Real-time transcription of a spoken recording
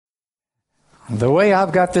The way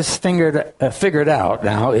I've got this figured out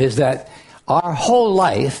now is that our whole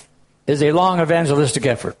life is a long evangelistic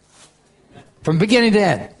effort. From beginning to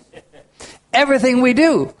end. Everything we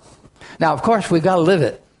do. Now, of course, we've got to live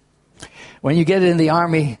it. When you get in the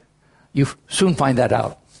Army, you soon find that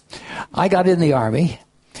out. I got in the Army,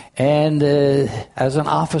 and as an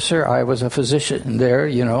officer, I was a physician there,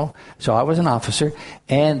 so I was an officer.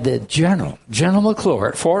 And the General McClure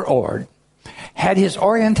at Fort Ord, had his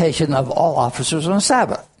orientation of all officers on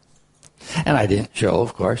Sabbath. And I didn't show,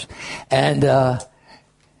 of course. And the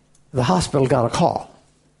hospital got a call.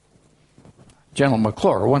 General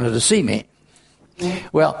McClure wanted to see me.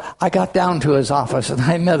 Well, I got down to his office, and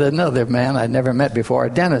I met another man I'd never met before, a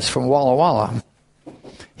dentist from Walla Walla.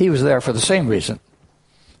 He was there for the same reason.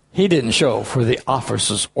 He didn't show for the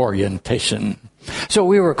officer's orientation. So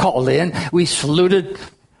we were called in. We saluted,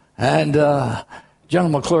 and General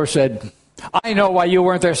McClure said, I know why you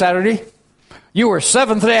weren't there Saturday. You were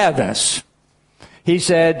Seventh-day Adventists. He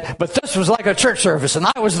said, but this was like a church service, and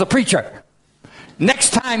I was the preacher.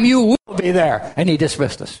 Next time you will be there. And he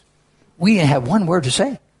dismissed us. We didn't have one word to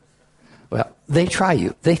say. Well, they try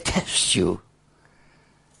you. They test you.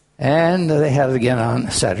 And they had it again on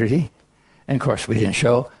Saturday. And, of course, we didn't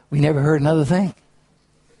show. We never heard another thing.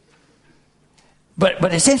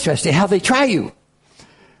 But it's interesting how they try you.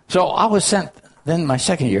 So I was sent then my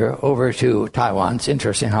second year over to Taiwan. It's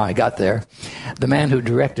interesting how I got there. The man who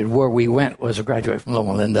directed where we went was a graduate from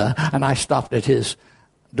Loma Linda, and I stopped at his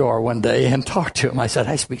door one day and talked to him. I said,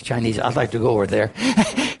 I speak Chinese. I'd like to go over there.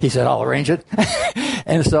 He said, I'll arrange it.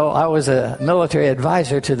 And so I was a military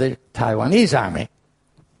advisor to the Taiwanese army.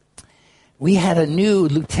 We had a new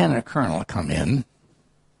lieutenant colonel come in,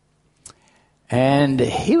 and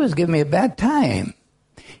he was giving me a bad time.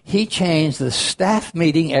 He changed the staff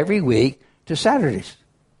meeting every week to Saturdays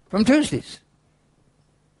from Tuesdays.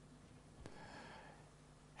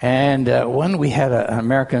 And when we had an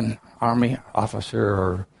American Army officer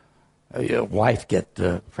or a wife get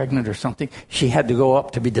pregnant or something, she had to go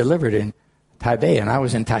up to be delivered in Taipei, and I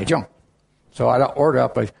was in Taichung. So I ordered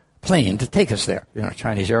up a plane to take us there,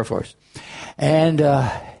 Chinese Air Force. And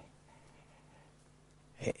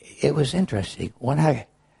it was interesting. When I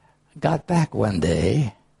got back one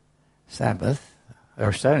day, Sabbath,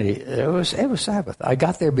 or Sunday, it was Sabbath. I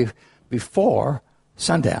got there before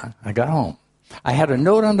sundown. I got home. I had a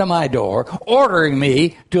note under my door ordering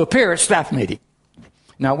me to appear at staff meeting.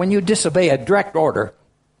 Now, when you disobey a direct order,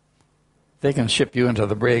 they can ship you into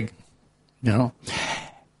the brig,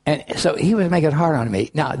 And so he was making it hard on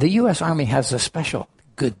me. Now, the U.S. Army has a special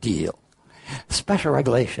good deal, special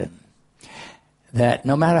regulation, that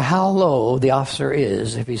no matter how low the officer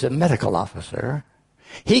is, if he's a medical officer,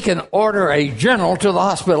 he can order a general to the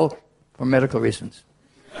hospital for medical reasons.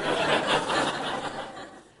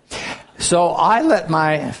 So I let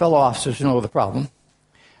my fellow officers know the problem.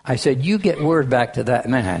 I said, you get word back to that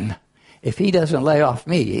man. If he doesn't lay off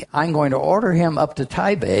me, I'm going to order him up to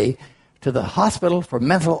Taipei to the hospital for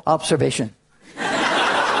mental observation.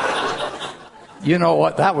 You know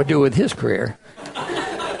what that would do with his career.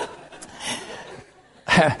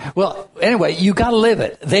 Well, anyway, you got to live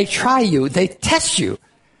it. They try you. They test you.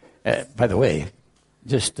 By the way,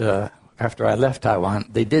 just after I left Taiwan,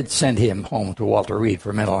 they did send him home to Walter Reed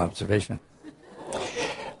for mental observation.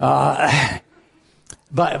 But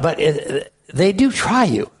they do try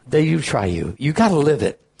you. They do try you. You got to live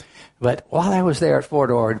it. But while I was there at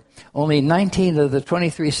Fort Ord, only 19 of the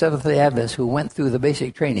 23 Seventh-day Adventists who went through the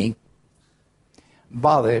basic training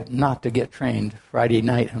bothered not to get trained Friday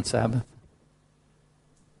night on Sabbath.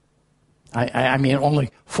 I mean, only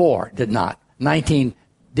 4 did not. 19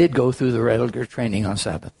 did go through the regular training on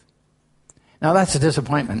Sabbath. Now, that's a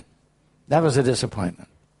disappointment. That was a disappointment.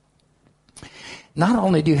 Not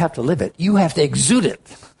only do you have to live it, you have to exude it.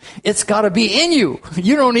 It's got to be in you.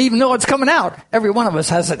 You don't even know it's coming out. Every one of us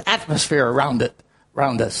has an atmosphere around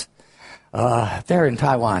us. There in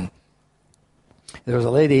Taiwan, there was a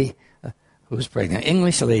lady who was pregnant, an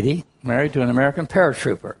English lady, married to an American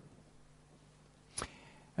paratrooper.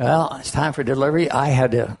 Well, it's time for delivery. I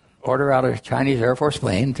had to order out a Chinese Air Force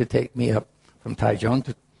plane to take me up from Taichung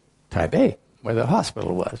to Taipei, where the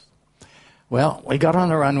hospital was. Well, we got on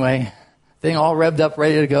the runway, thing all revved up,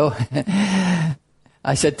 ready to go.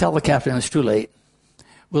 I said, tell the captain it's too late.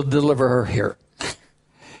 We'll deliver her here.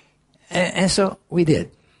 And so we did.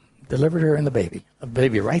 Delivered her and a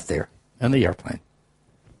baby right there in the airplane.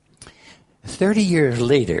 30 years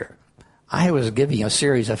later, I was giving a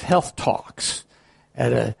series of health talks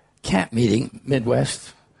at a camp meeting,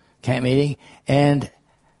 Midwest camp meeting, and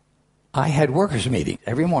I had workers' meetings.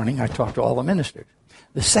 Every morning I talked to all the ministers.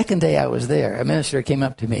 The second day I was there, a minister came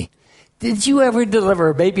up to me. did you ever deliver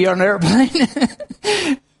a baby on an airplane?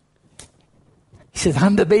 He said,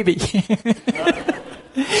 I'm the baby.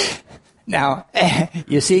 Now,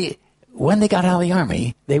 you see, when they got out of the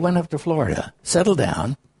Army, they went up to Florida, settled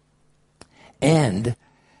down, and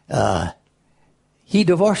he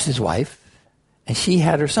divorced his wife, and she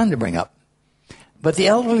had her son to bring up. But the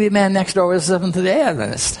elderly man next door was a Seventh-day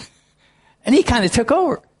Adventist, and he kind of took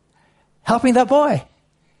over, helping that boy.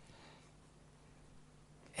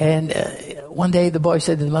 And one day the boy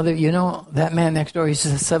said to the mother, you know, that man next door, he's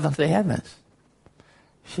a Seventh-day Adventist.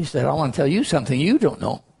 She said, I want to tell you something you don't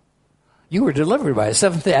know. You were delivered by a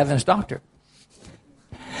Seventh-day Adventist doctor.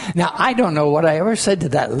 Now, I don't know what I ever said to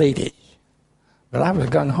that lady, but I was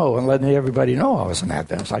gung-ho and letting everybody know I was an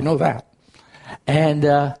Adventist. I know that. And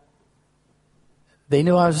they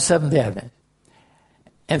knew I was a Seventh-day Adventist.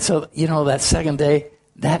 And so, you know, that second day,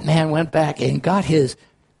 that man went back and got his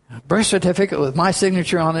birth certificate with my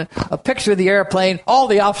signature on it, a picture of the airplane, all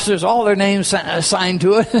the officers, all their names assigned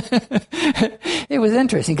to it. It was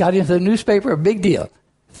interesting. Got into the newspaper, a big deal.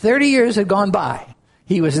 30 years had gone by.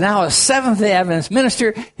 He was now a Seventh-day Adventist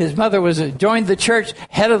minister. His mother was joined the church,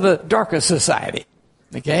 head of the Dorcas Society.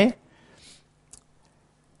 Okay?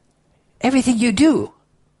 Everything you do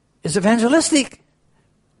is evangelistic.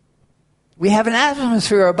 We have an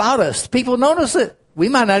atmosphere about us. People notice it. We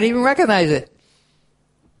might not even recognize it.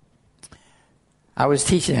 I was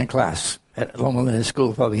teaching a class at Loma Linda School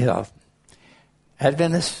of Public Health.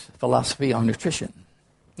 Adventist philosophy on nutrition.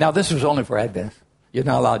 Now, this was only for Adventists. You're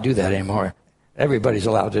not allowed to do that anymore. Everybody's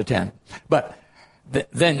allowed to attend. But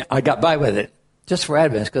then I got by with it just for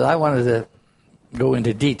Adventists because I wanted to go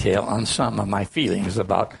into detail on some of my feelings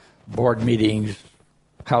about board meetings,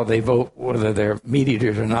 how they vote, whether they're meat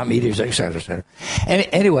eaters or not meat eaters, et cetera, et cetera. And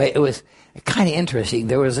anyway, it was kind of interesting.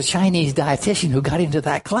 There was a Chinese dietitian who got into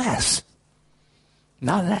that class.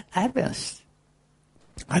 Not an Adventist.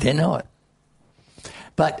 I didn't know it.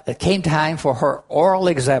 But it came time for her oral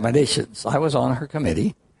examinations. I was on her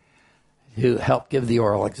committee to help give the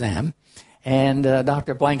oral exam. And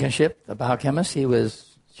Dr. Blankenship, the biochemist, he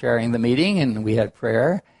was chairing the meeting, and we had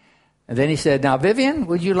prayer. And then he said, now, Vivian,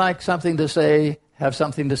 would you like something to say, have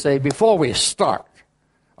something to say before we start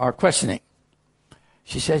our questioning?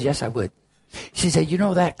 She said, yes, I would. She said, you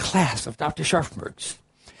know that class of Dr. Scharffenberg's?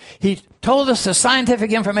 He told us the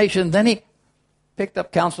scientific information, then he picked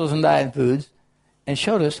up Counsels in Diet and Foods and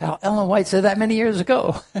showed us how Ellen White said that many years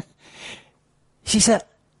ago. She said,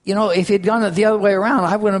 you know, if he'd gone it the other way around,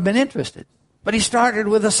 I wouldn't have been interested. But he started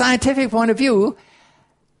with a scientific point of view.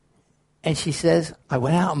 And she says, I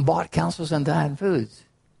went out and bought Counsels in Diet and Foods.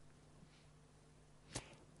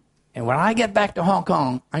 And when I get back to Hong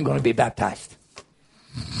Kong, I'm going to be baptized.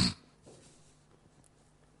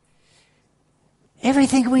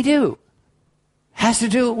 Everything we do has to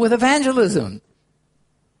do with evangelism.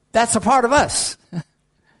 That's a part of us.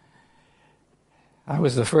 I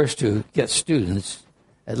was the first to get students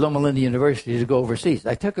at Loma Linda University to go overseas.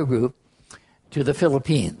 I took a group to the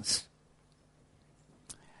Philippines.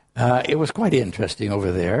 It was quite interesting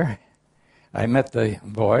over there. I met the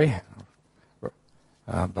boy,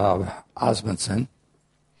 Bob Osmondson,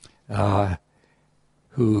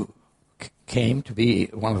 who came to be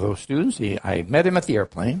one of those students. I met him at the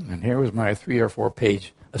airplane, and here was my 3 or 4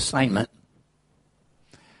 page assignment.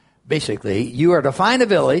 Basically, you are to find a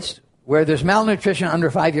village where there's malnutrition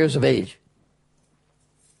under 5 years of age.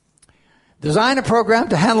 Design a program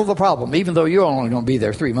to handle the problem, even though you're only going to be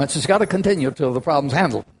there 3 months. It's got to continue until the problem's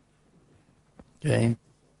handled. Okay?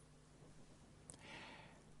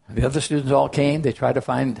 The other students all came. They tried to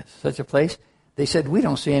find such a place. They said, we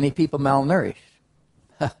don't see any people malnourished.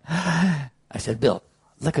 I said, Bill,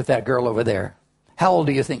 look at that girl over there. How old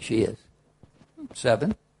do you think she is?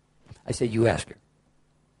 7. I said, you ask her.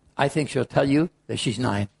 I think she'll tell you that she's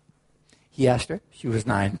 9. He asked her. She was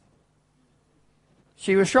 9.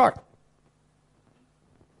 She was short.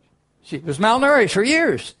 She was malnourished for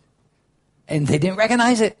years. And they didn't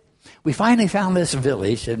recognize it. We finally found this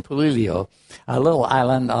village in Pulilio, a little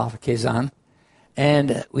island off of Quezon,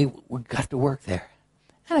 and we got to work there.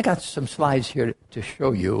 And I got some slides here to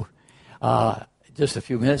show you. Just a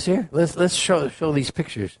few minutes here. Let's show these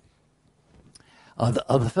pictures of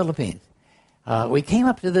the Philippines. We came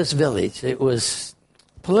up to this village. It was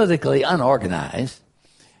politically unorganized,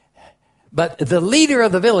 but the leader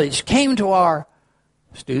of the village came to our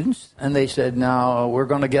students, and they said, now we're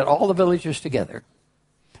going to get all the villagers together,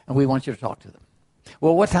 and we want you to talk to them.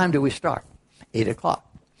 Well, what time do we start? 8 o'clock.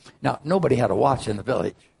 Now, nobody had a watch in the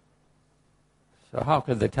village, so how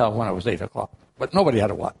could they tell when it was 8 o'clock? But nobody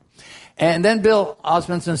had a watch. And then Bill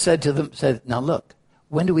Osmondson said to them, now look,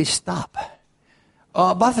 when do we stop?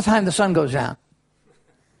 About the time the sun goes down.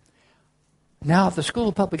 Now, at the School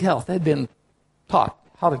of Public Health, they'd been taught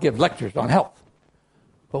how to give lectures on health.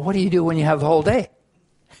 But what do you do when you have the whole day?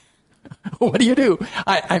 What do you do?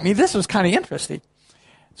 I mean, this was kind of interesting.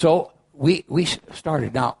 So we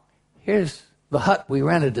started. Now, here's the hut we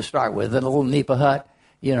rented to start with, a little Nipa hut.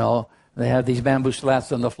 You know, they have these bamboo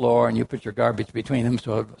slats on the floor, and you put your garbage between them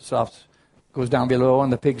so it soft goes down below,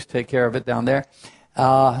 and the pigs take care of it down there.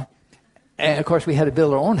 And, of course, we had to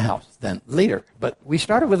build our own house then, later. But we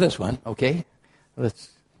started with this one, okay?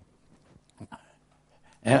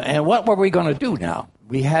 And what were we going to do now?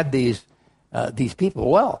 We had these people.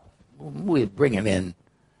 Well, we'd bring them in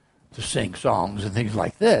to sing songs and things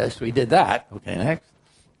like this. We did that. Okay, next.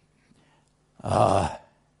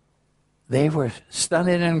 They were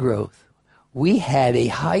stunted in growth. We had a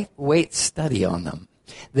height-weight study on them.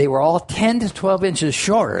 They were all 10 to 12 inches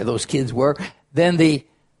shorter, those kids were, than the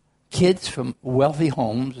kids from wealthy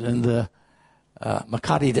homes in the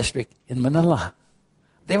Makati district in Manila.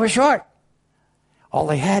 They were short. All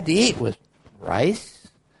they had to eat was rice,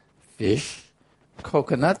 fish,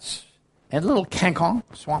 coconuts, and a little kangkong,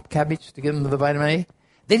 swamp cabbage, to give them the vitamin A.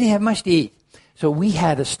 They didn't have much to eat. So we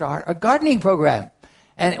had to start a gardening program.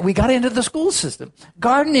 And we got into the school system.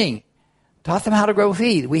 Gardening. Taught them how to grow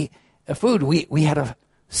food. We had a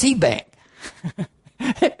seed bank.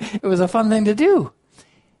 It was a fun thing to do.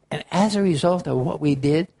 And as a result of what we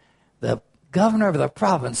did, the governor of the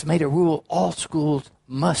province made a rule all schools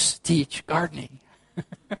must teach gardening.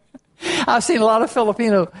 I've seen a lot of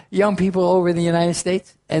Filipino young people over in the United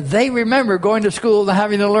States, and they remember going to school and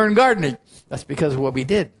having to learn gardening. That's because of what we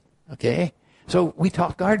did, okay? So we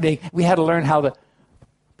taught gardening. We had to learn how to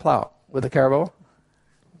plow with a carbo.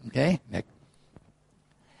 Okay, Nick.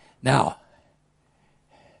 Now,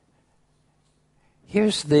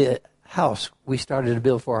 here's the house we started to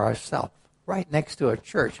build for ourselves, right next to a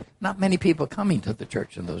church. Not many people coming to the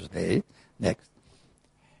church in those days. Next.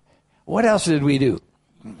 What else did we do?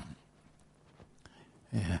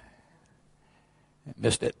 Yeah.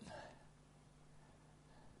 Missed it.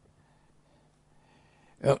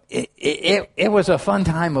 It was a fun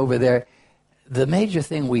time over there. The major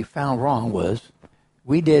thing we found wrong was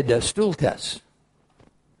we did stool tests.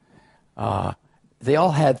 They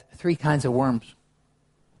all had 3 kinds of worms.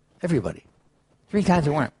 Everybody. 3 kinds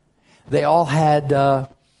of worms. They all had a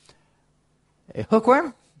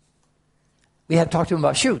hookworm. We had to talk to them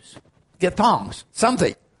about shoes. Get tongs.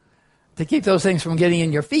 Something to keep those things from getting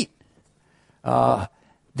in your feet.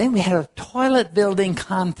 Then we had a toilet building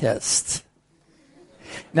contest.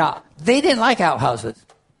 Now, they didn't like outhouses.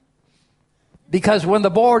 Because when the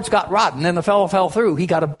boards got rotten and the fellow fell through, he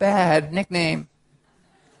got a bad nickname.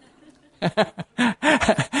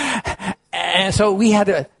 And so we had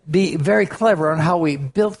to be very clever on how we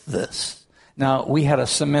built this. Now, we had a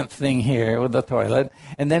cement thing here with the toilet,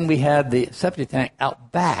 and then we had the septic tank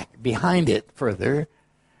out back behind it further.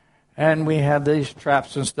 And we had these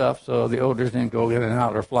traps and stuff so the odors didn't go in and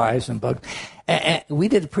out, or flies and bugs. And we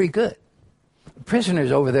did pretty good.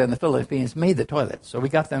 Prisoners over there in the Philippines made the toilets, so we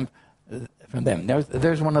got them from them.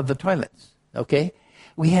 There's one of the toilets, okay?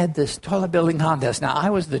 We had this toilet building contest. Now, I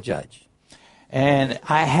was the judge, and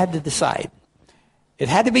I had to decide. It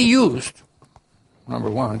had to be used, number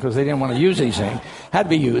one, because they didn't want to use these things. Had to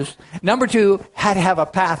be used. Number 2, had to have a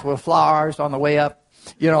path with flowers on the way up.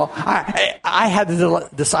 You know, I had to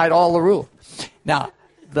decide all the rules. Now,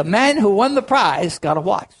 the man who won the prize got a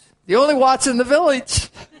watch. The only watch in the village.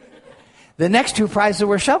 The next 2 prizes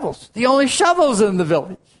were shovels. The only shovels in the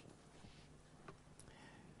village.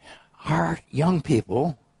 Our young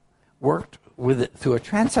people worked with it through a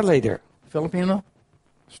translator, Filipino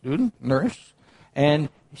student, nurse, and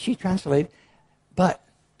she translated. But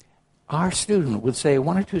our student would say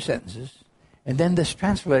 1 or 2 sentences, and then this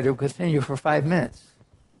translator would continue for 5 minutes.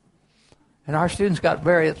 And our students got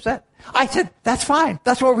very upset. I said, that's fine.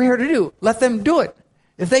 That's what we're here to do. Let them do it.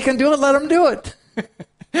 If they can do it, let them do it.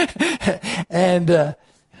 And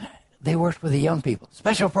they worked with the young people.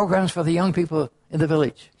 Special programs for the young people in the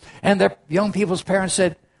village. And their young people's parents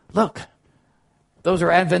said, look, those are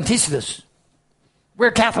Adventistas.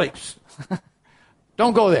 We're Catholics.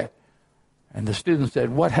 Don't go there. And the students said,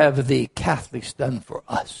 what have the Catholics done for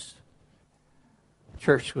us?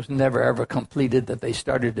 Church was never, ever completed that they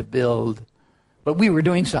started to build. But we were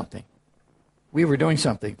doing something. We were doing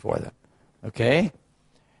something for them. Okay?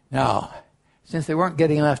 Now, since they weren't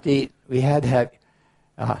getting enough to eat, we had to have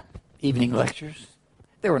evening lectures.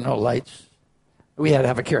 There were no lights. We had to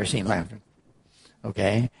have a kerosene lantern.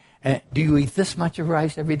 Okay? And do you eat this much of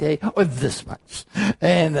rice every day? Or this much?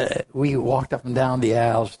 And we walked up and down the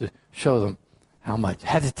aisles to show them how much.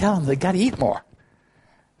 Had to tell them they got to eat more.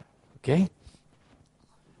 Okay?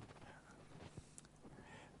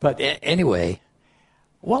 But anyway,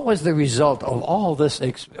 what was the result of all this?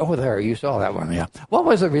 There, you saw that one, yeah. What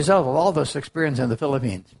was the result of all this experience in the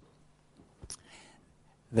Philippines?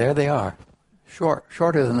 There they are,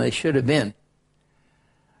 shorter than they should have been.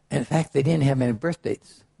 In fact, they didn't have any birth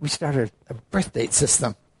dates. We started a birth date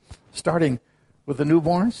system, starting with the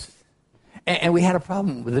newborns. And we had a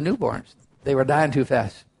problem with the newborns. They were dying too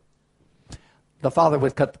fast. The father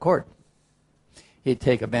would cut the cord. He'd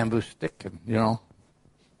take a bamboo stick and,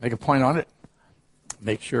 make a point on it,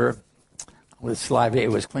 make sure with saliva it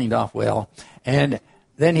was cleaned off well. And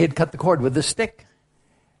then he'd cut the cord with the stick.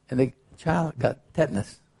 And the child got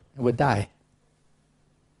tetanus and would die.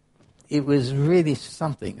 It was really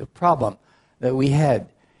something, a problem that we had.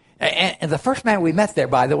 And the first man we met there,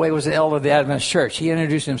 by the way, was the elder of the Adventist church. He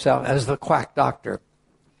introduced himself as the quack doctor.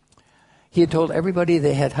 He had told everybody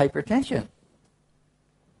they had hypertension.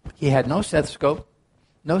 He had no stethoscope,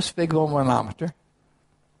 no sphygmomanometer.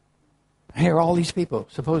 Here, all these people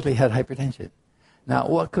supposedly had hypertension. Now,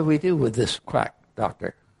 what could we do with this quack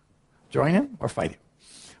doctor? Join him or fight him?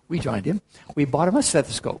 We joined him. We bought him a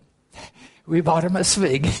stethoscope. We bought him a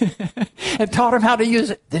swig and taught him how to use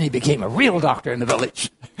it. Then he became a real doctor in the village.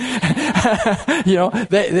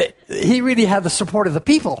 He really had the support of the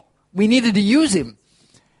people. We needed to use him.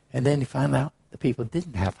 And then he found out the people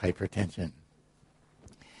didn't have hypertension.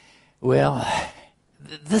 Well,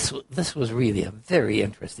 this was really a very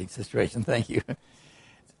interesting situation. Thank you.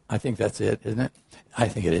 I think that's it, isn't it? I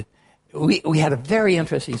think it is. We had a very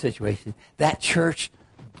interesting situation. That church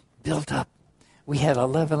built up. We had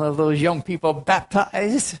 11 of those young people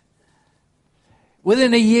baptized.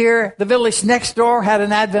 Within a year, the village next door had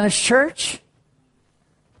an Adventist church.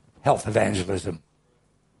 Health evangelism.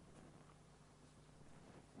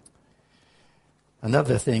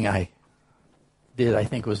 Another thing I did, I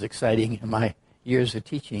think, was exciting in my years of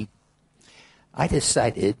teaching. I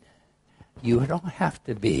decided you don't have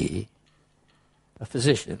to be a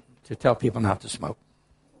physician to tell people not to smoke.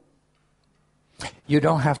 You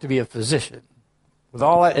don't have to be a physician with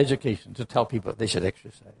all that education to tell people they should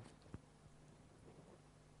exercise.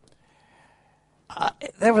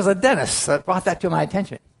 There was a dentist that brought that to my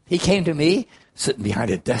attention. He came to me, sitting behind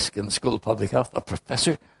a desk in the School of Public Health, a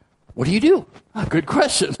professor. What do you do? Good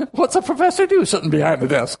question. What's a professor do sitting behind the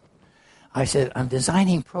desk? I said, I'm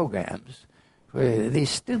designing programs for these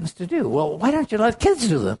students to do. Well, why don't you let kids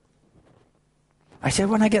do them? I said,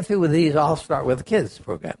 when I get through with these, I'll start with the kids'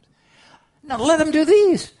 programs. No, let them do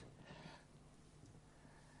these.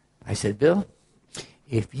 I said, Bill,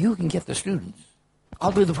 if you can get the students,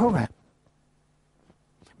 I'll do the program.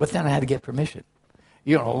 But then I had to get permission.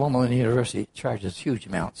 Loma University charges huge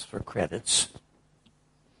amounts for credits.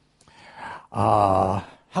 How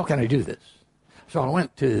can I do this? So I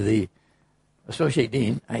went to the associate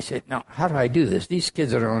dean. I said, now, how do I do this? These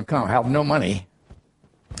kids that are going to come have no money.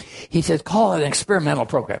 He said, call it an experimental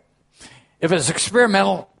program. If it's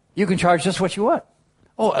experimental, you can charge just what you want.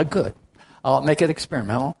 Oh, good. I'll make it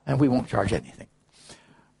experimental, and we won't charge anything.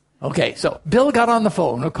 Okay, so Bill got on the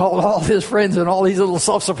phone and called all his friends in all these little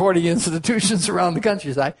self-supporting institutions around the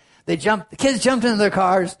countryside. The kids jumped into their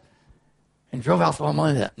cars and drove out to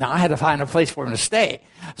Loma. Now, I had to find a place for them to stay.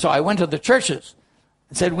 So I went to the churches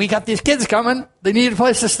and said, we got these kids coming. They need a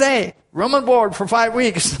place to stay. Room and board for 5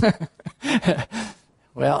 weeks.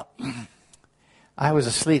 Well, I was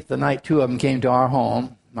asleep the night 2 of them came to our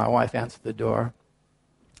home. My wife answered the door.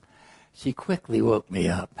 She quickly woke me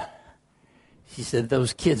up. She said,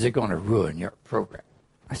 those kids are going to ruin your program.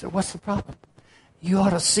 I said, what's the problem? You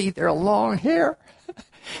ought to see their long hair.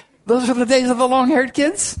 Those are the days of the long-haired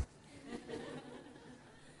kids.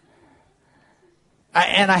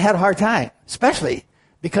 And I had a hard time, especially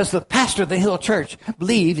because the pastor of the Hill Church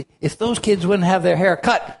believed if those kids wouldn't have their hair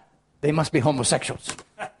cut, they must be homosexuals.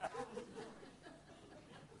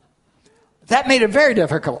 That made it very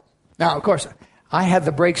difficult. Now, of course, I had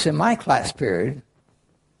the breaks in my class period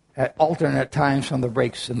at alternate times from the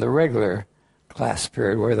breaks in the regular class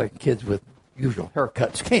period where the kids with usual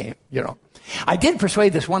haircuts came, I did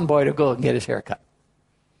persuade this one boy to go and get his hair cut.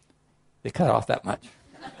 They cut off that much.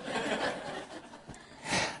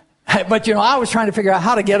 But, I was trying to figure out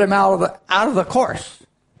how to get him out of the course.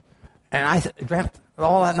 And I dreamt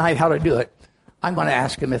all that night how to do it. I'm going to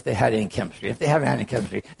ask them if they had any chemistry. If they haven't had any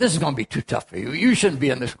chemistry, this is going to be too tough for you. You shouldn't be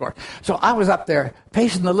in this course. So I was up there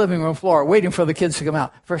pacing the living room floor, waiting for the kids to come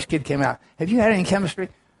out. First kid came out. Have you had any chemistry?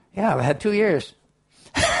 Yeah, I've had 2 years.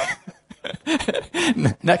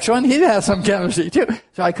 Next one, he'd have some chemistry too.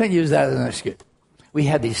 So I couldn't use that as an excuse. We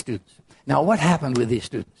had these students. Now, what happened with these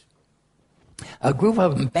students? A group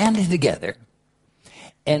of them banded together,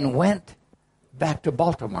 and went back to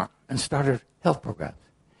Baltimore and started health programs.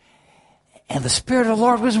 And the Spirit of the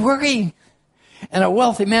Lord was working. And a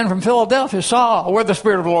wealthy man from Philadelphia saw where the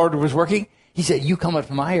Spirit of the Lord was working. He said, you come up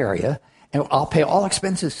to my area and I'll pay all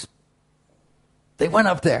expenses. They went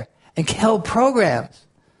up there and held programs.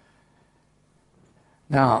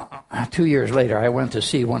 Now, 2 years later, I went to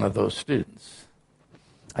see one of those students.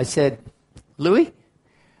 I said, Louis,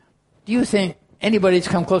 do you think anybody's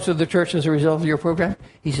come close to the church as a result of your program?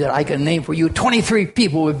 He said, I can name for you 23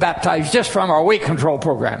 people we've baptized just from our weight control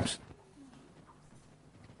programs.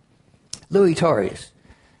 Louis Torres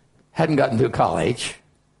hadn't gotten through college,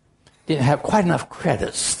 didn't have quite enough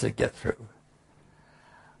credits to get through.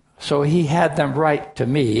 So he had them write to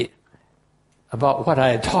me about what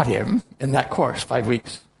I had taught him in that course, 5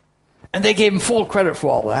 weeks. And they gave him full credit for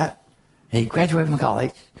all that. And he graduated from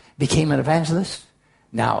college, became an evangelist,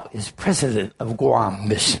 now is president of Guam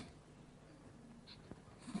Mission.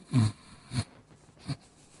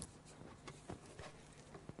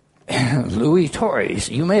 Louis Torres,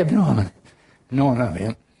 you may have known of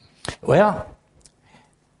him. Well,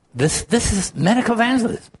 this is medical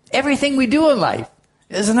evangelism. Everything we do in life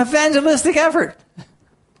is an evangelistic effort.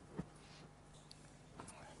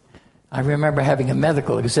 I remember having a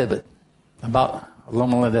medical exhibit about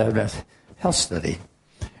Loma Linda Adventist health study.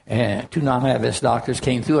 And 2 non-Adventist doctors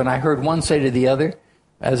came through, and I heard one say to the other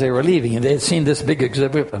as they were leaving, and they had seen this big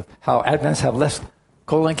exhibit of how Adventists have less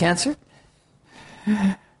colon cancer.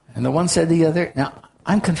 And the one said to the other, now,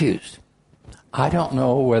 I'm confused. I don't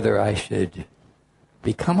know whether I should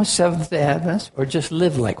become a Seventh-day Adventist or just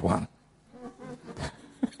live like one.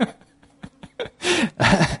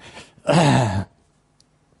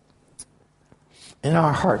 In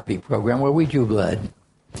our Heartbeat program, where we drew blood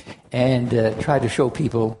and try to show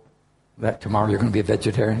people that tomorrow you're going to be a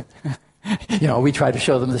vegetarian. We try to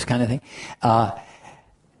show them this kind of thing.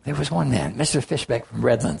 There was one man, Mr. Fishbeck from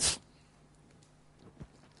Redlands.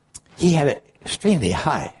 He had extremely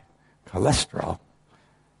high cholesterol,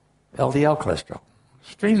 LDL cholesterol,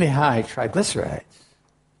 extremely high triglycerides.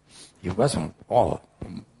 He wasn't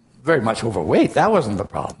very much overweight. That wasn't the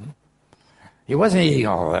problem. He wasn't eating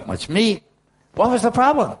all that much meat. What was the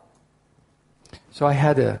problem? So I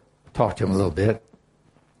had to talk to him a little bit.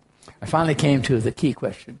 I finally came to the key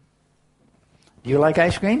question. Do you like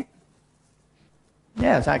ice cream?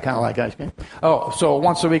 Yes, I kind of like ice cream. Oh, so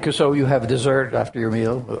once a week or so you have a dessert after your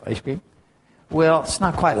meal with ice cream? Well, it's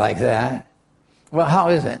not quite like that. Well, how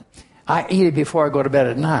is it? I eat it before I go to bed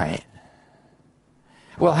at night.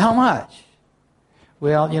 Well, how much?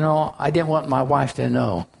 Well, I didn't want my wife to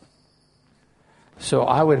know. So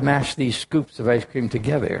I would mash these scoops of ice cream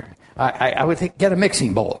together. I would get a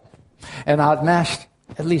mixing bowl, and I'd mash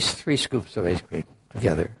at least 3 scoops of ice cream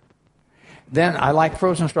together. Then I like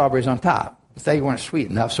frozen strawberries on top. But they weren't sweet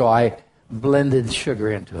enough, so I blended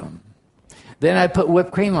sugar into them. Then I put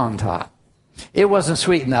whipped cream on top. It wasn't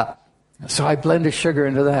sweet enough, so I blended sugar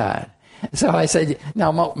into that. So I said,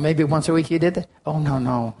 now maybe once a week you did that? Oh,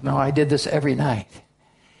 no, I did this every night.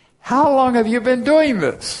 How long have you been doing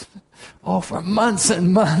this? Oh, for months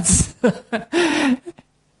and months. The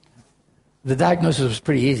diagnosis was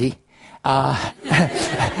pretty easy. But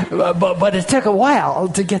it took a while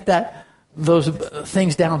to get those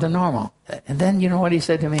things down to normal. And then you know what he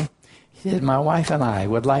said to me? He said, my wife and I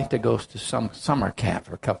would like to go to some summer camp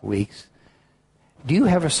for a couple weeks. Do you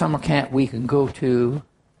have a summer camp we can go to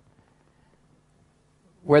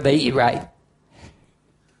where they eat right?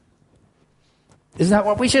 Isn't that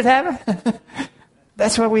what we should have?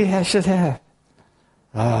 That's what we should have.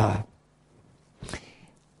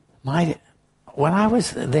 When I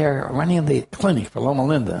was there running the clinic for Loma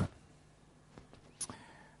Linda,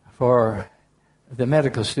 for the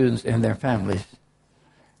medical students and their families,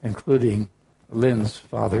 including Lynn's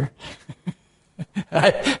father,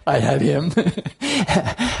 I had him.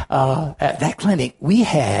 At that clinic, we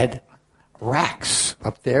had racks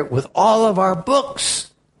up there with all of our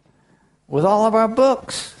books.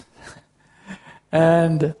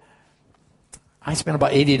 And I spent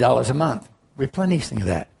about $80 a month replenishing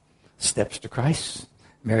that. Steps to Christ,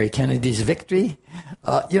 Mary Kennedy's Victory.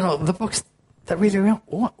 The books that really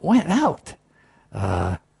went out.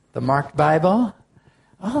 The Marked Bible.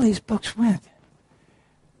 All these books went.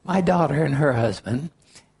 My daughter and her husband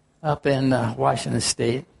up in Washington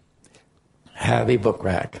State have a book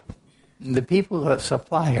rack. And the people that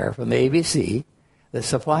supply her from the ABC, that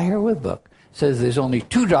supply her with book, says there's only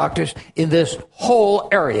 2 doctors in this whole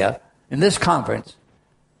area, in this conference,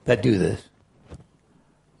 that do this.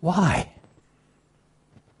 Why?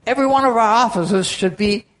 Every one of our offices should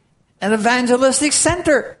be an evangelistic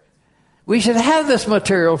center. We should have this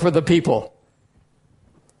material for the people.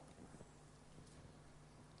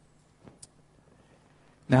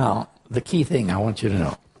 Now, the key thing I want you to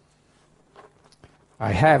know,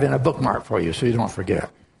 I have in a bookmark for you so you don't forget.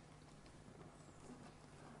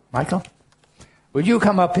 Michael, would you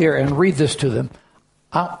come up here and read this to them?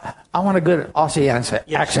 I want a good Aussie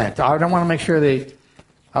accent. I want to make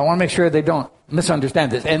sure they don't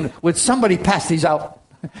misunderstand this. And would somebody pass these out?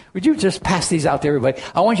 Would you just pass these out to everybody?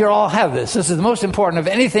 I want you to all have this. This is the most important of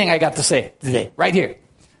anything I got to say today, right here.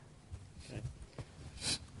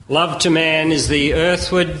 Love to man is the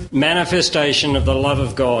earthward manifestation of the love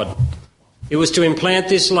of God. It was to implant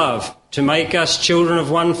this love, to make us children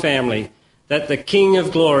of one family, that the King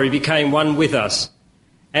of glory became one with us.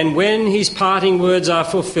 And when his parting words are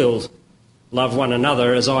fulfilled, love one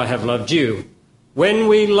another as I have loved you. When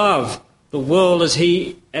we love the world as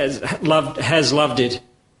he has loved it,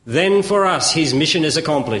 then for us his mission is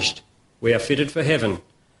accomplished. We are fitted for heaven,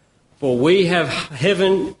 for we have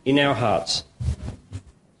heaven in our hearts.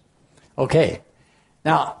 Okay.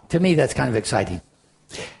 Now, to me, that's kind of exciting.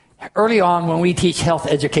 Early on, when we teach health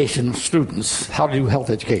education students how to do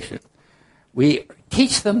health education, we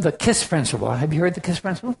teach them the KISS principle. Have you heard the KISS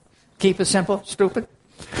principle? Keep it simple, stupid.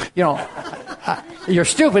 You know, you're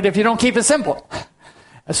stupid if you don't keep it simple.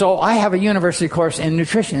 So I have a university course in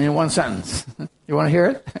nutrition in one sentence. You want to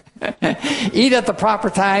hear it? Eat at the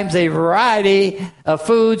proper times a variety of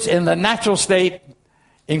foods in the natural state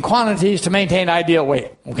in quantities to maintain ideal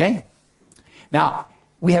weight. Okay? Now,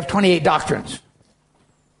 we have 28 doctrines.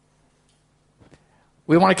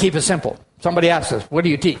 We want to keep it simple. Somebody asks us, what do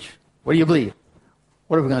you teach? What do you believe?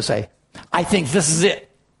 What are we going to say? I think this is it.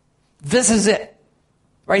 This is it.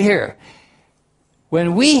 Right here.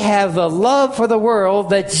 When we have the love for the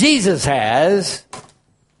world that Jesus has,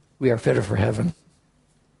 we are fitted for heaven.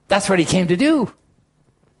 That's what he came to do.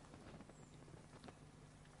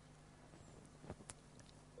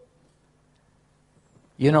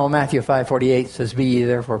 You know, Matthew 5:48 says, be ye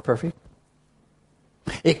therefore perfect.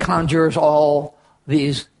 It conjures all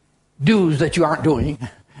these do's that you aren't doing.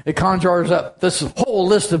 It conjures up this whole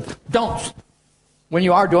list of don'ts when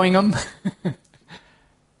you are doing them.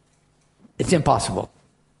 It's impossible.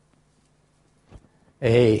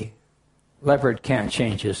 A leopard can't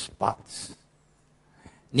change his spots.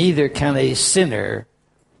 Neither can a sinner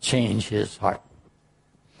change his heart.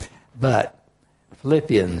 But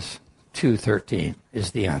Philippians 2:13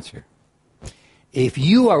 is the answer. If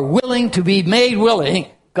you are willing to be made willing,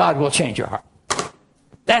 God will change your heart.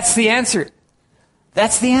 That's the answer.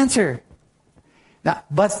 That's the answer. Now,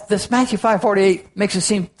 but this Matthew 5:48 makes it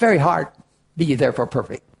seem very hard. Be ye therefore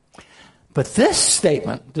perfect. But this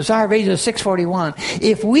statement, Desire of Ages 6:41,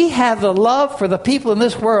 if we have the love for the people in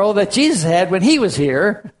this world that Jesus had when he was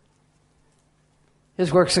here,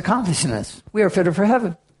 his work's accomplished in us. We are fitted for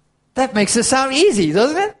heaven. That makes it sound easy,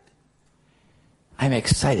 doesn't it? I'm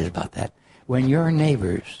excited about that. When your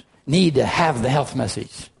neighbors need to have the health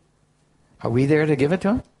message, are we there to give it to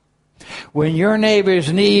them? When your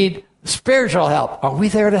neighbors need spiritual help, are we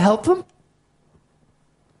there to help them?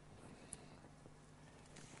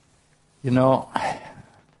 You know,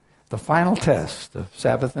 the final test of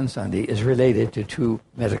Sabbath and Sunday is related to true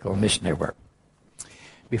medical missionary work.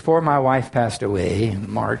 Before my wife passed away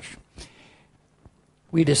in March,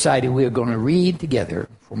 we decided we were going to read together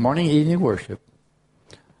for morning and evening worship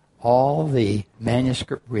all the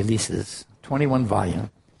manuscript releases, 21 volumes,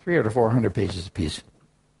 300 to 400 pages apiece.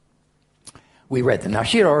 We read them. Now,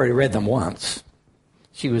 she had already read them once.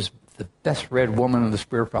 She was the best read woman in the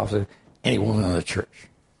Spirit of Prophecy, any woman in the church,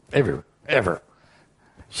 ever.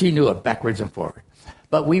 She knew it backwards and forward.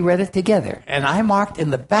 But we read it together. And I marked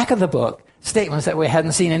in the back of the book statements that we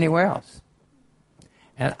hadn't seen anywhere else.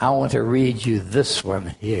 And I want to read you this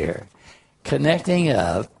one here. Connecting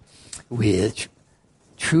up with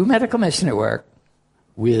true medical missionary work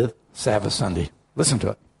with Sabbath Sunday. Listen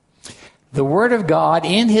to it. The Word of God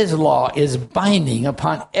in His law is binding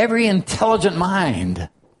upon every intelligent mind.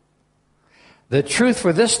 The truth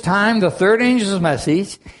for this time, the third angel's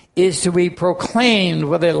message, is to be proclaimed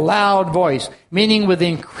with a loud voice, meaning with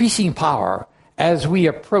increasing power as we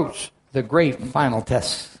approach the great final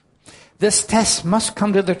test. This test must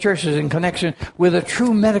come to the churches in connection with a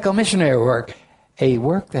true medical missionary work, a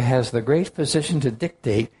work that has the great physician to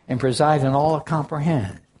dictate and preside in all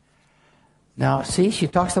comprehend. Now, see, she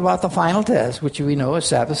talks about the final test, which we know is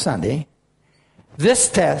Sabbath Sunday. This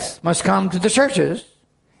test must come to the churches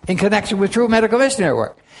in connection with true medical missionary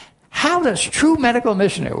work. How does true medical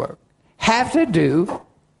missionary work have to do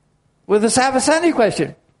with the Sabbath Sunday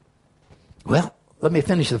question? Well, let me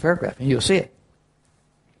finish the paragraph and you'll see it.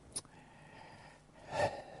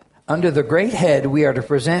 Under the great head, we are to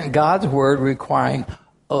present God's word requiring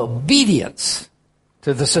obedience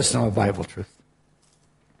to the system of Bible truth.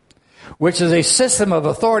 which is a system of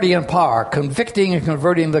authority and power, convicting and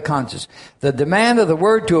converting the conscience. The demand of the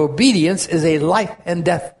word to obedience is a life and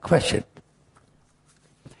death question.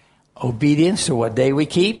 Obedience to what day we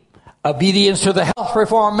keep. Obedience to the health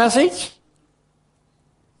reform message.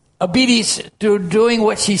 Obedience to doing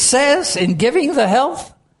what she says in giving the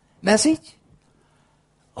health message.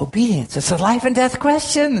 Obedience. It's a life and death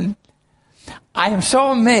question. I am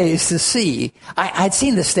so amazed to see. I'd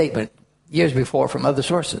seen this statement years before from other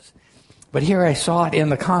sources. But here I saw it in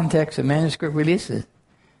the context of manuscript releases.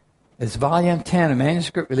 It's volume 10 of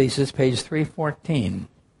manuscript releases, page 314.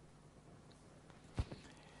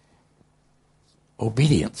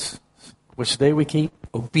 Obedience. Which day we keep?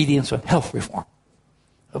 Obedience of health reform.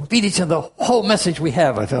 Obedience to the whole message we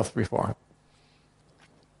have of health reform.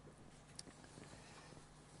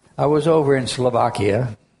 I was over in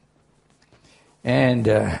Slovakia, and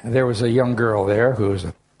there was a young girl there who was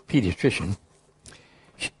a pediatrician.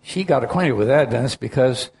 She got acquainted with Adventists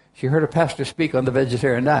because she heard a pastor speak on the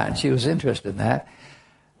vegetarian diet. She was interested in that.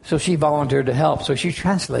 So she volunteered to help. So she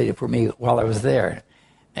translated for me while I was there.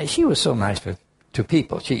 And she was so nice to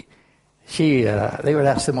people. They would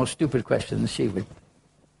ask the most stupid questions. She would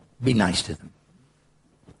be nice to them.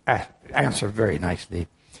 Answer very nicely.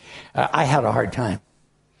 I had a hard time.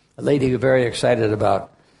 A lady very excited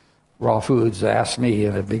about raw foods asked me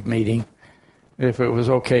in a big meeting if it was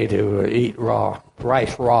okay to eat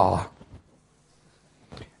rice raw.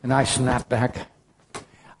 And I snapped back.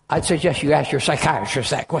 I'd suggest you ask your psychiatrist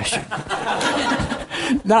that question.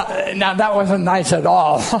 Now that wasn't nice at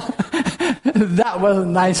all. That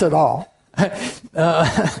wasn't nice at all.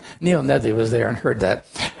 Neil Nedley was there and heard that.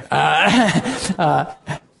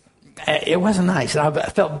 It wasn't nice. I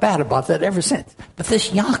felt bad about that ever since. But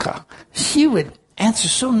this Yanka, she would answer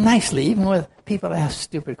so nicely, even with people that ask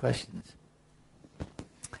stupid questions.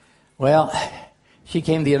 Well, she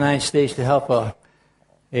came to the United States to help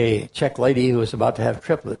a Czech lady who was about to have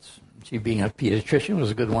triplets. She, being a pediatrician, was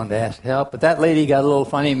a good one to ask help. But that lady got a little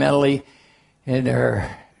funny mentally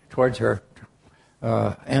towards her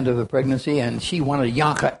end of the pregnancy, and she wanted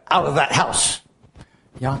Yanka out of that house.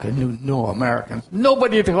 Yanka knew no Americans,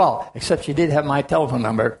 nobody to call, except she did have my telephone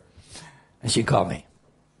number, and she called me.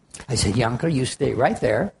 I said, Yanka, you stay right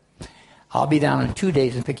there. I'll be down in 2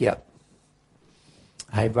 days and pick you up.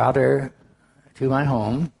 I brought her to my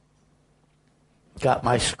home, got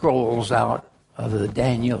my scrolls out of the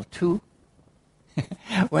Daniel 2,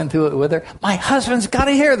 went through it with her. My husband's got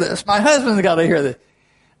to hear this. My husband's got to hear this.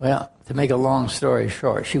 Well, to make a long story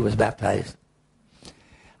short, she was baptized.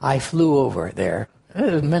 I flew over there.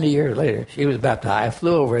 It was many years later. She was baptized. I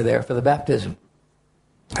flew over there for the baptism.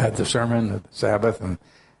 I had the sermon, the Sabbath, and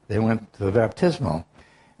they went to the baptismal.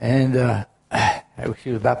 And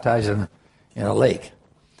she was baptized in a lake.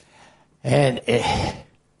 And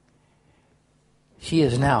she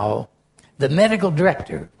is now the medical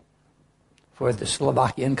director for the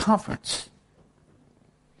Slovakian conference,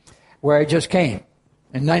 where I just came.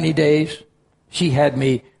 In 90 days, she had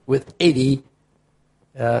me with 80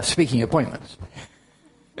 speaking appointments.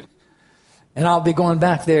 And I'll be going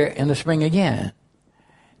back there in the spring again.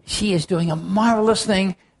 She is doing a marvelous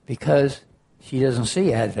thing because she doesn't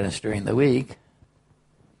see Adventists during the week.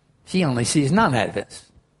 She only sees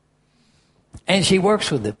non-Adventists. And she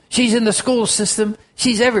works with them. She's in the school system.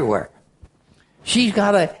 She's everywhere. She's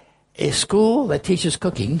got a school that teaches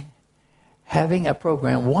cooking, having a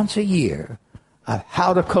program once a year of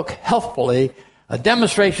how to cook healthfully, a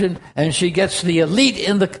demonstration, and she gets the elite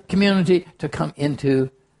in the community to come into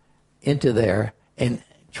there and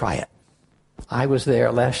try it. I was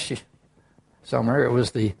there last summer. It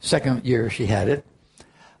was the second year she had it.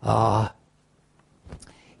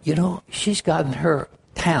 She's gotten her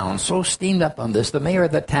town so steamed up on this. The mayor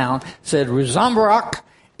of the town said Ruzomberok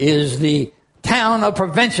is the town of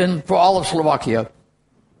prevention for all of Slovakia.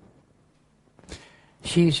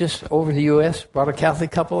 She's just over the U.S., brought a Catholic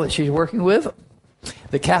couple that she's working with.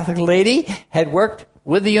 The Catholic lady had worked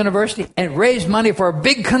with the university and raised money for a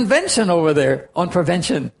big convention over there on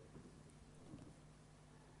prevention.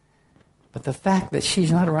 But the fact that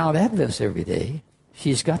she's not around Adventists every day,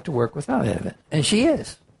 she's got to work without Advent. And she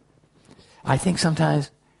is. I think sometimes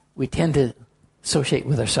we tend to associate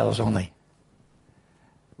with ourselves only.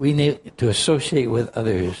 We need to associate with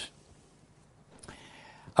others.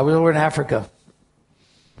 I was over in Africa.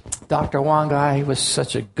 Dr. Wangai was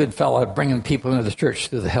such a good fellow at bringing people into the church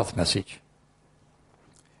through the health message.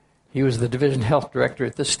 He was the division health director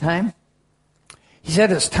at this time. He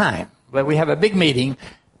said it's time that we have a big meeting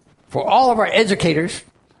for all of our educators,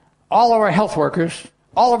 all of our health workers,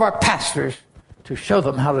 all of our pastors to show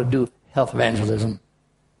them how to do health evangelism.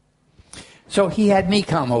 So he had me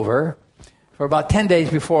come over for about 10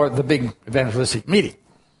 days before the big evangelistic meeting.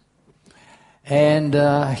 And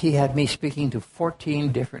he had me speaking to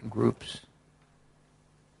 14 different groups.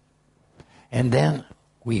 And then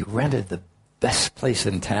we rented the best place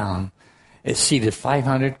in town. It seated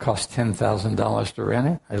 500, cost $10,000 to rent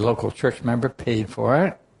it. A local church member paid for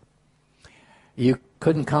it. You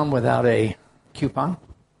couldn't come without a coupon.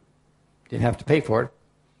 Didn't have to pay for it.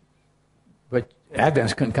 But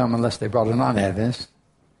Adventists couldn't come unless they brought a non-Adventist.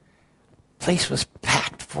 Place was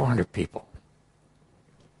packed, 400 people.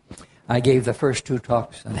 I gave the first 2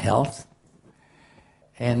 talks on health.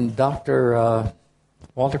 And Dr.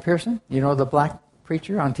 Walter Pearson, you know the black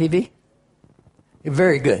preacher on TV?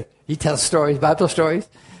 Very good. He tells stories, Bible stories.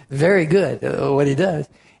 Very good what he does.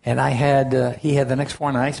 And I had, he had the next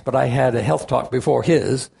 4 nights, but I had a health talk before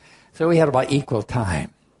his. So we had about equal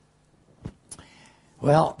time.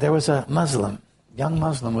 Well, there was a Muslim, young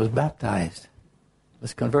Muslim was baptized,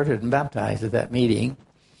 was converted and baptized at that meeting.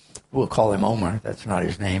 We'll call him Omar. That's not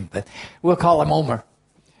his name, but we'll call him Omar.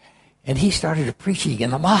 And he started preaching in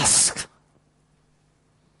the mosque.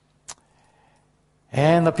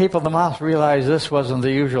 And the people in the mosque realized this wasn't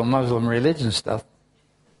the usual Muslim religion stuff.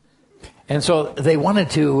 And so they wanted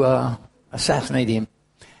to assassinate him.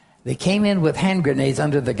 They came in with hand grenades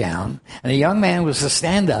under the gown, and a young man was to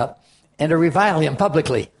stand up and to revile him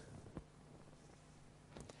publicly.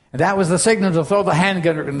 And that was the signal to throw the hand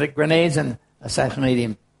grenades and assassinate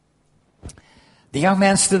him. The young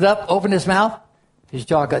man stood up, opened his mouth. His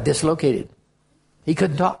jaw got dislocated. He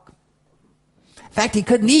couldn't talk. In fact, he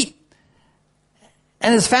couldn't eat.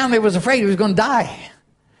 And his family was afraid he was going to die.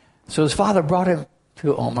 So his father brought him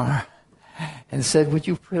to Omar and said, would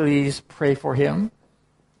you please pray for him?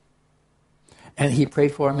 And he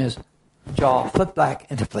prayed for him. His jaw flipped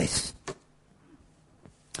back into place.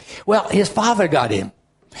 Well, his father got him,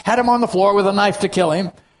 had him on the floor with a knife to kill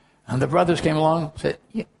him. And the brothers came along and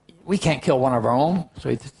said, we can't kill one of our own. So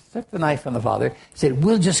he took the knife from the father, said,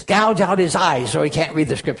 we'll just gouge out his eyes so he can't read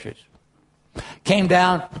the scriptures. Came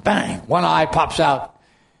down, bang, one eye pops out.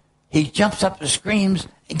 He jumps up and screams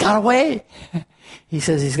and got away. He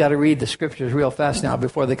says he's got to read the scriptures real fast now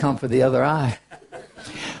before they come for the other eye.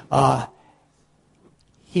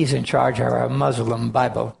 He's in charge of our Muslim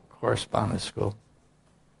Bible correspondence school.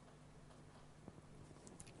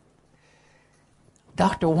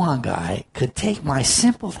 Dr. Wangai could take my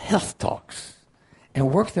simple health talks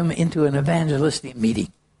and work them into an evangelistic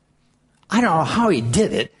meeting. I don't know how he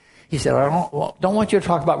did it. He said, I don't want you to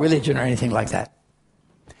talk about religion or anything like that.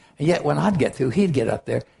 And yet when I'd get through, he'd get up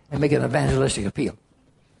there and make an evangelistic appeal.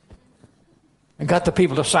 And got the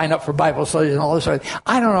people to sign up for Bible studies and all this.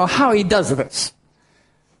 I don't know how he does this.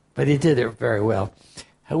 But he did it very well.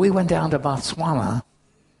 And we went down to Botswana.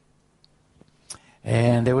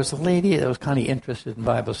 And there was a lady that was kind of interested in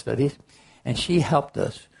Bible studies. And she helped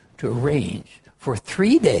us to arrange for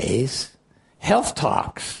 3 days health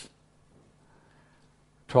talks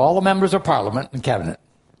to all the members of Parliament and Cabinet.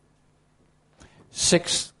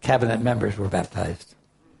 6 Cabinet members were baptized.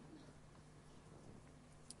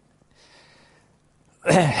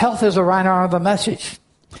 Health is a right arm of the message.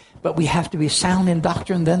 But we have to be sound in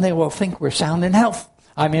doctrine, then they will think we're sound in health.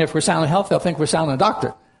 I mean, if we're sound in health, they'll think we're sound in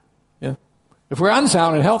doctrine. Yeah. If we're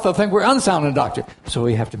unsound in health, they'll think we're unsound in doctrine. So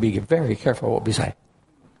we have to be very careful what we say.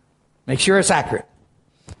 Make sure it's accurate.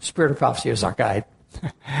 Spirit of prophecy is our guide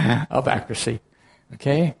of accuracy.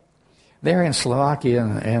 Okay? There in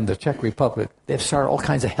Slovakia and the Czech Republic, they've started all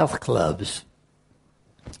kinds of health clubs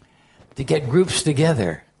to get groups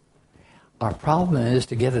together. Our problem is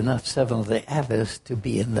to get enough Seventh-day Adventists to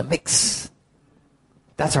be in the mix.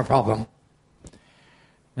 That's our problem.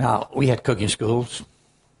 Now, we had cooking schools,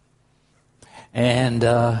 and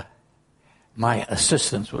my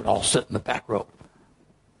assistants would all sit in the back row.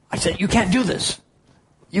 I said, you can't do this.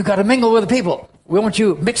 You got to mingle with the people. We want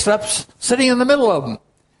you mixed up, sitting in the middle of them.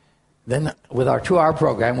 Then, with our 2-hour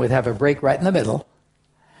program, we'd have a break right in the middle,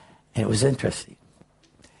 and it was interesting.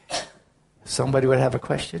 Somebody would have a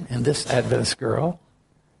question, and this Adventist girl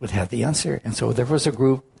would have the answer. And so there was a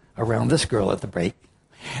group around this girl at the break.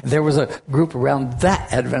 There was a group around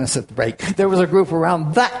that Adventist at the break. There was a group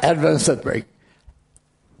around that Adventist at the break.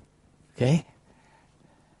 Okay?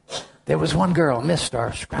 There was one girl, missed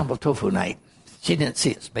our scrambled tofu night. She didn't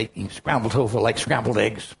see us making scrambled tofu like scrambled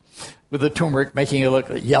eggs with the turmeric making it look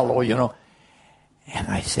yellow, you know. And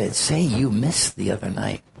I said, say you missed the other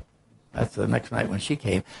night. That's the next night when she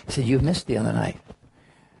came. I said, you missed the other night.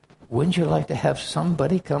 Wouldn't you like to have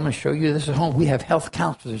somebody come and show you this at home? We have health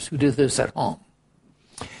counselors who do this at home.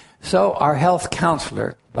 So our health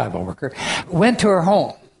counselor, Bible worker, went to her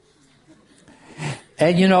home.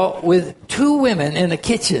 And, you know, with 2 two women in a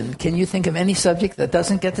kitchen, can you think of any subject that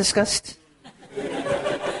doesn't get discussed?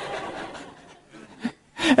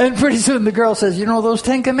 And pretty soon the girl says, those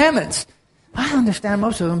 10 commandments, I understand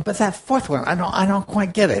most of them, but that fourth one, I don't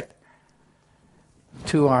quite get it.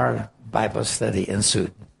 2-hour Bible study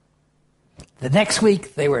ensued. The next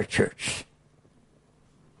week, they were at church.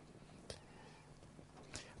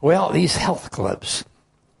 Well, these health clubs,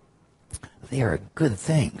 they are good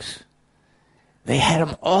things. They had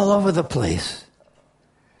them all over the place.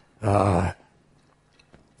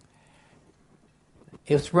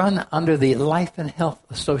 It's run under the Life and Health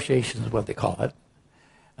Association is what they call it,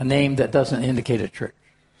 a name that doesn't indicate a church,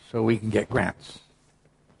 so we can get grants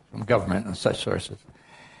from government and such sources.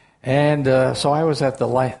 And so I was at the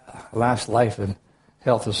last Life and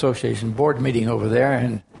Health Association board meeting over there,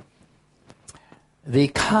 and the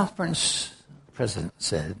conference president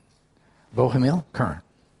said, Bohemil Kern,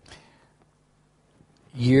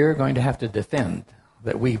 you're going to have to defend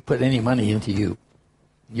that we put any money into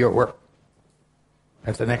your work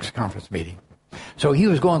at the next conference meeting. So he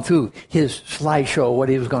was going through his slideshow, what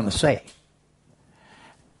he was going to say.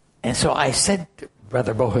 And so I said to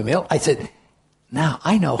Brother Bohemil, I said, now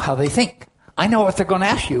I know how they think. I know what they're going to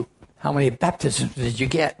ask you. How many baptisms did you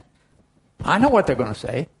get? I know what they're going to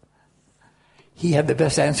say. He had the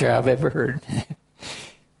best answer I've ever heard.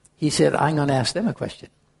 He said, I'm going to ask them a question.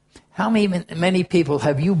 How many people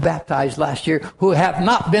have you baptized last year who have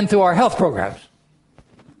not been through our health programs?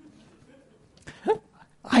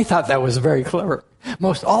 I thought that was very clever.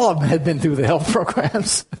 Most all of them had been through the health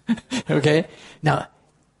programs. Okay? Now,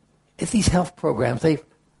 if these health programs, they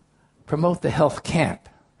promote the health camp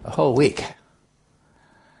a whole week.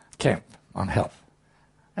 Camp on health.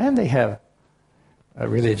 And they have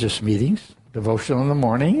religious meetings, devotional in the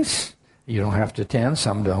mornings. You don't have to attend,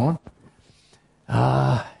 some don't.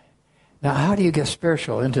 Now, how do you get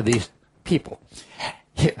spiritual into these people?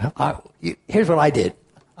 Here's what I did.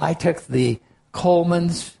 I took the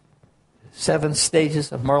Coleman's 7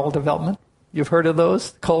 stages of moral development. You've heard of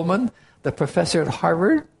those? Coleman, the professor at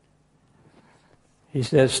Harvard. He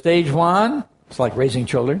says, stage 1, it's like raising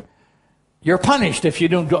children. You're punished if you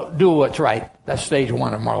don't do what's right. That's stage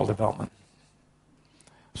 1 of moral development.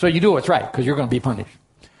 So you do what's right because you're going to be punished.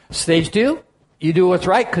 Stage 2, you do what's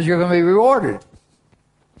right because you're going to be rewarded.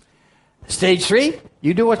 Stage 3,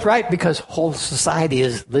 you do what's right because whole society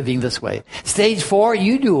is living this way. Stage 4,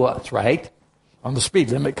 you do what's right on the speed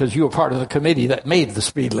limit because you were part of the committee that made the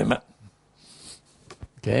speed limit.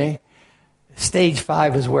 Okay? Stage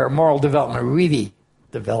 5 is where moral development really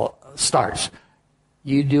starts.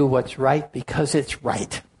 You do what's right because it's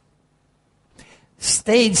right.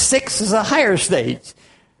 Stage 6 is a higher stage.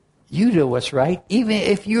 You do what's right even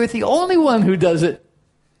if you're the only one who does it.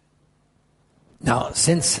 Now,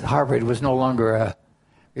 since Harvard was no longer a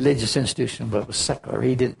religious institution but was secular,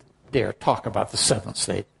 he didn't dare talk about the 7th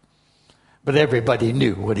stage. But everybody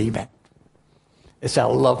knew what he meant. It's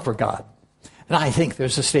our love for God. And I think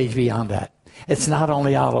there's a stage beyond that. It's not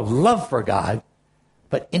only out of love for God,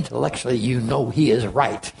 but intellectually you know he is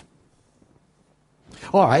right.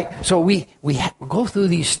 All right, so we go through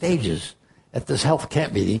these stages at this health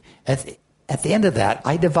camp meeting. At the end of that,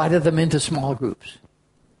 I divided them into small groups.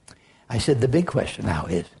 I said, the big question now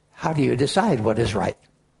is, how do you decide what is right?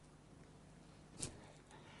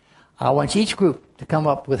 I want each group to come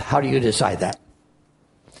up with how do you decide that.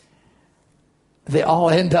 They all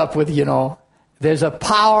end up with, there's a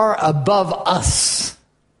power above us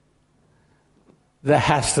that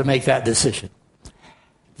has to make that decision.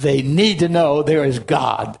 They need to know there is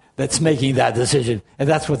God that's making that decision. And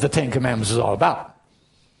that's what the 10 Commandments is all about.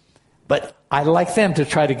 But I'd like them to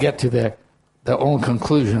try to get to their own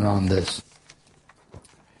conclusion on this.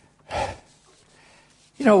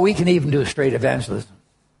 We can even do straight evangelism.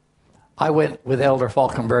 I went with Elder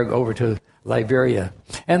Falkenberg over to Liberia,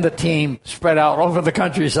 and the team spread out over the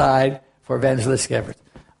countryside for evangelistic efforts.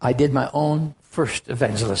 I did my own first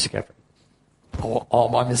evangelistic effort, all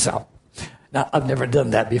by myself. Now, I've never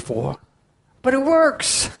done that before, but it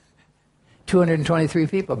works. 223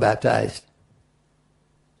 people baptized.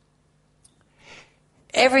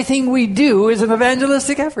 Everything we do is an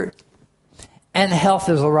evangelistic effort. And health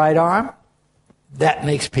is the right arm. That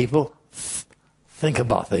makes people think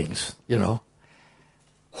about things, And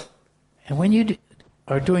when you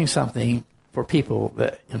are doing something for people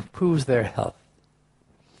that improves their health,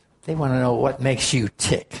 they want to know what makes you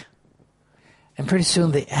tick. And pretty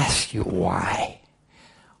soon they ask you why.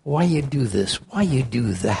 Why you do this? Why you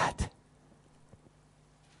do that?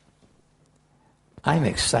 I'm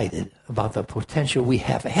excited about the potential we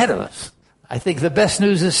have ahead of us. I think the best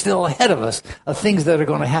news is still ahead of us of things that are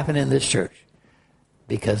going to happen in this church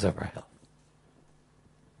because of our health.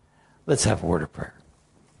 Let's have a word of prayer.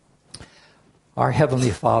 Our Heavenly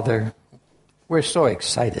Father, we're so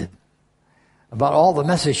excited about all the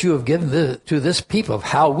message you have given to this people of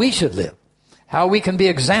how we should live, how we can be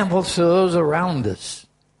examples to those around us,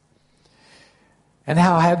 and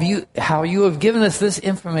how you have given us this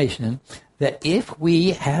information that if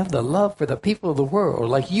we have the love for the people of the world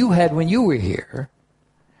like you had when you were here,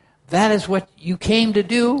 that is what you came to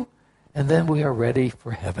do, and then we are ready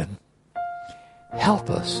for heaven. Help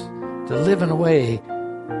us to live in a way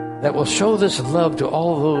that will show this love to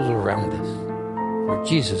all those around us. For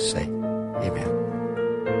Jesus' sake, amen.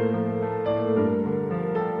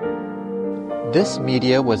 This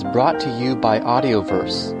media was brought to you by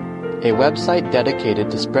Audioverse, a website dedicated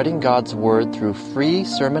to spreading God's Word through free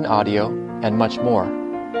sermon audio and much more.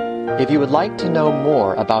 If you would like to know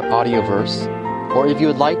more about Audioverse, or if you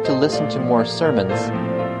would like to listen to more sermons,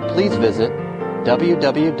 please visit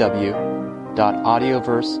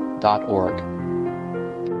www.audioverse.org.